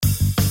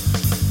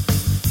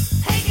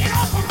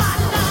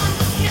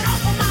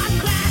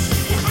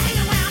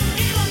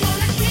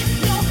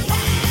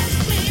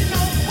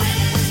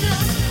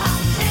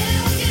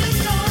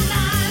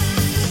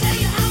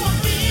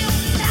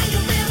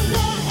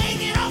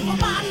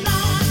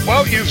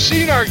Well, you've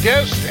seen our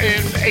guest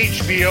in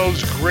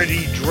HBO's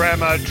gritty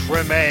drama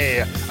Treme,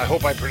 I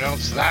hope I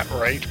pronounced that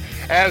right,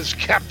 as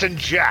Captain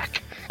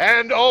Jack,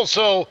 and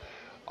also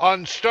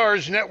on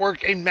Starz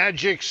Network in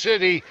Magic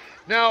City.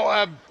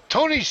 Now,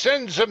 Tony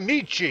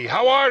Senzamichi,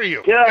 how are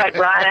you? Good,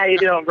 Brian. How you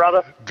doing,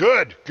 brother?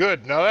 Good,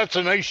 good. Now, that's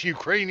a nice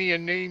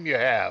Ukrainian name you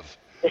have.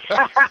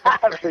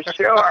 For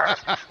sure.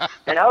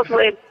 And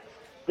hopefully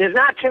there's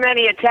not too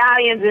many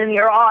Italians in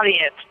your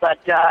audience, but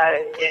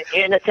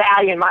in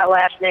Italian, my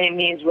last name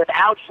means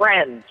without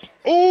friends.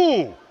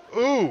 Ooh.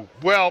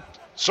 Well,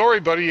 sorry,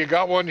 buddy, you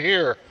got one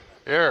here.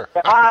 Here.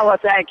 Well,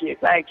 thank you.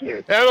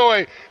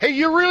 Anyway, hey,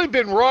 you've really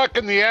been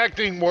rocking the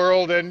acting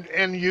world,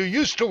 and you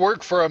used to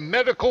work for a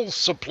medical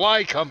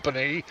supply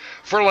company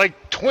for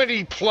like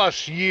 20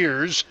 plus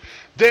years.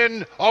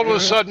 Then all of a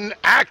sudden,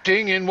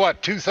 acting in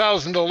what,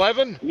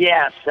 2011?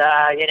 Yes,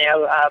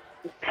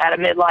 had a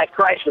midlife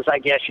crisis, I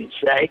guess you'd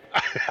say.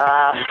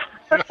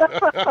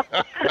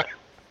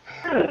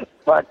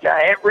 But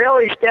it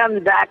really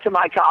stemmed back to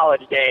my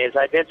college days.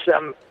 I did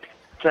some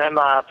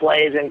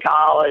plays in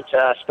college.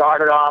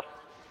 Started off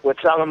with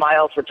some of my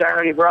old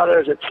fraternity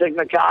brothers at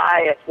Sigma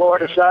Chi at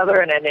Florida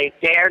Southern, and they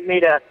dared me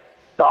to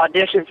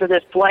audition for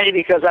this play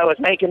because I was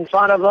making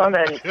fun of them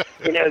and,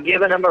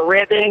 giving them a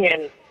ribbing.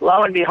 And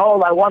lo and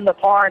behold, I won the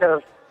part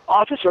of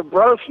Officer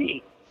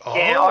Brophy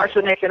in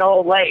Arsenic and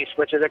Old Lace,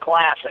 which is a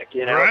classic,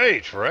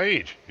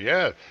 Right,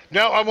 yeah.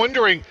 Now, I'm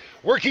wondering,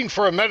 working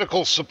for a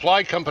medical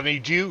supply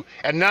company,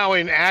 and now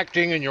in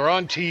acting and you're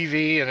on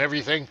TV and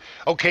everything,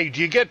 okay, do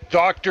you get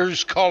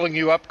doctors calling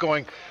you up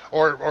going,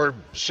 or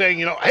saying,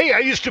 hey, I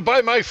used to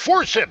buy my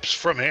forceps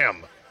from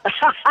him?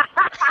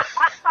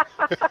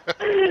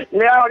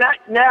 No.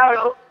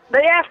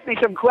 They ask me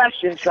some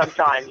questions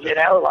sometimes,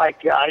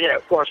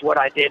 of course, what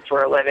I did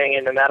for a living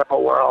in the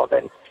medical world.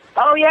 And,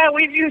 oh, yeah,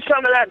 we've used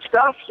some of that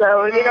stuff,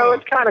 so,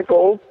 it's kind of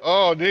cool.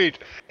 Oh, neat.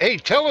 Hey,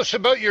 tell us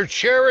about your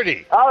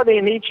charity. Oh, the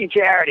Amici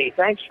Charity.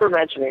 Thanks for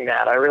mentioning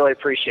that. I really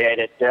appreciate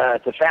it.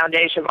 The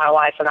foundation my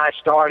wife and I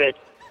started,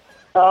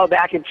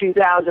 back in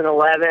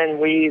 2011.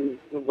 We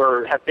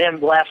have been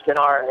blessed in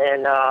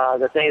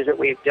the things that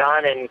we've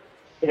done, and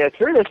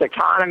through this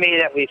economy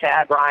that we've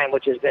had, Brian,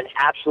 which has been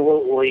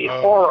absolutely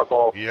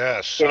horrible.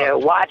 Yes. You're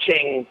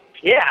watching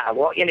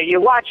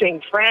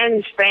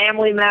friends,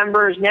 family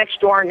members, next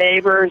door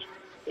neighbors.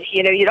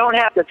 You don't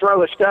have to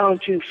throw a stone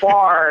too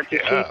far to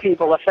see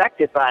people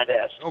affected by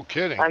this. No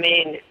kidding.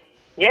 Turning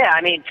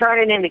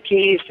in the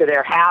keys to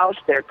their house,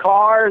 their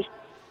cars,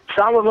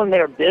 some of them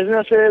their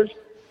businesses.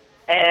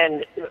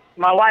 And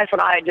my wife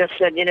and I just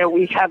said,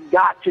 we have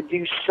got to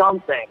do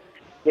something.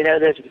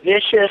 This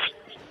vicious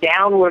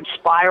downward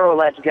spiral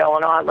that's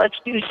going on. Let's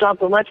do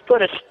something. Let's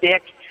put a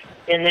stick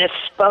in this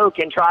spoke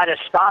and try to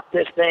stop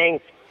this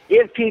thing.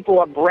 Give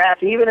people a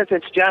breath, even if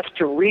it's just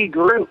to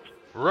regroup.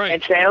 Right.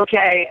 And say,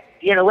 okay,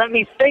 let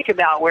me think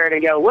about where to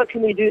go. What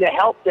can we do to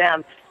help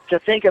them to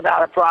think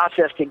about a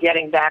process to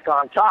getting back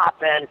on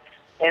top? And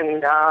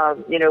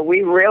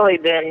we've really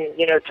been,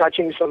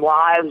 touching some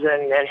lives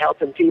and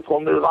helping people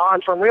move on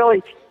from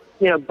really,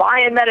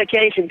 buying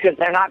medication because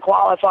they're not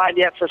qualified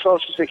yet for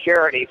Social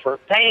Security, for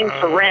paying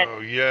for rent.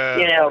 Oh,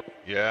 yeah.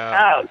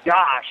 Yeah. Oh,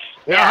 gosh.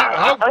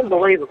 Yeah,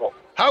 unbelievable.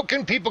 How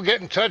can people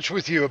get in touch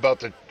with you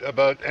about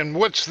and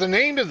what's the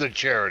name of the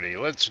charity?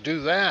 Let's do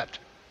that.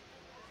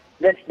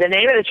 The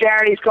name of the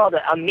charity is called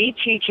the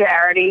Amici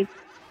Charity,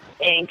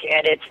 Inc.,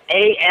 and it's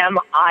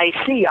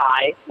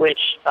AMICI,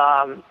 which,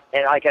 and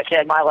like I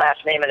said, my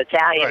last name in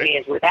Italian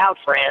means without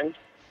friends,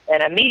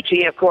 and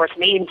Amici, of course,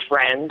 means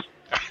friends.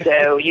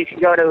 So you can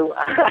go to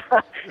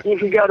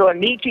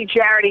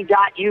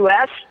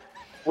amicicharity.us,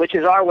 which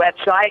is our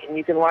website, and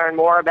you can learn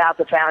more about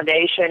the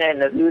foundation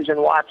and the who's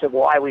and whats of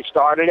why we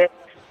started it.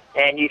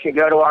 And you can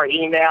go to our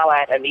email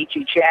at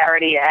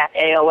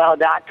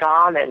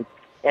amicicharity@aol.com, and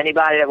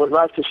anybody that would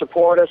love to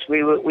support us,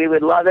 we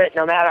would love it,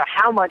 no matter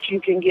how much you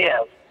can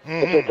give.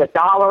 If it's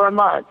 $1 a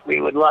month,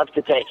 we would love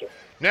to take it.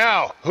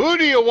 Now, who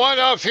do you want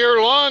off your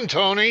lawn,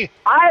 Tony?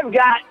 I've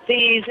got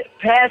these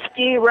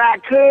pesky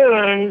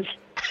raccoons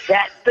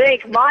that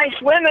think my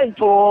swimming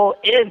pool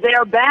is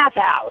their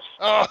bathhouse.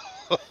 Oh.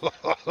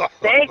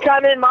 They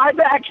come in my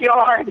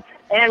backyard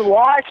and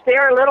wash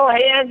their little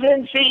hands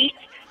and feet,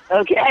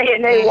 okay,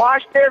 and they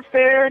wash their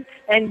food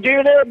and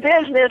do their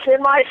business in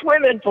my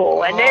swimming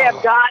pool, and they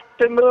have got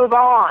to move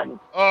on.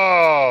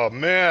 Oh,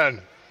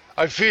 man.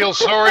 I feel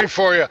sorry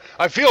for you.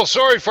 I feel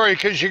sorry for you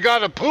because you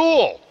got a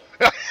pool.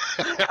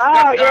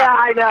 Oh, yeah,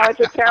 I know. It's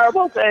a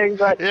terrible thing,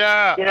 but,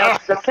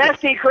 the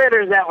pesky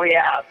critters that we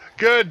have.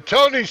 Good.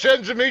 Tony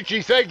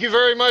Senzamichi, thank you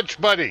very much,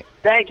 buddy.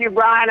 Thank you,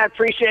 Brian. I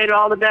appreciate it.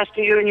 All the best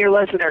to you and your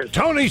listeners.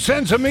 Tony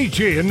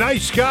Senzamichi, a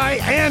nice guy,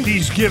 and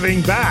he's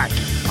giving back.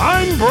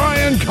 I'm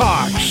Brian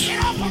Cox.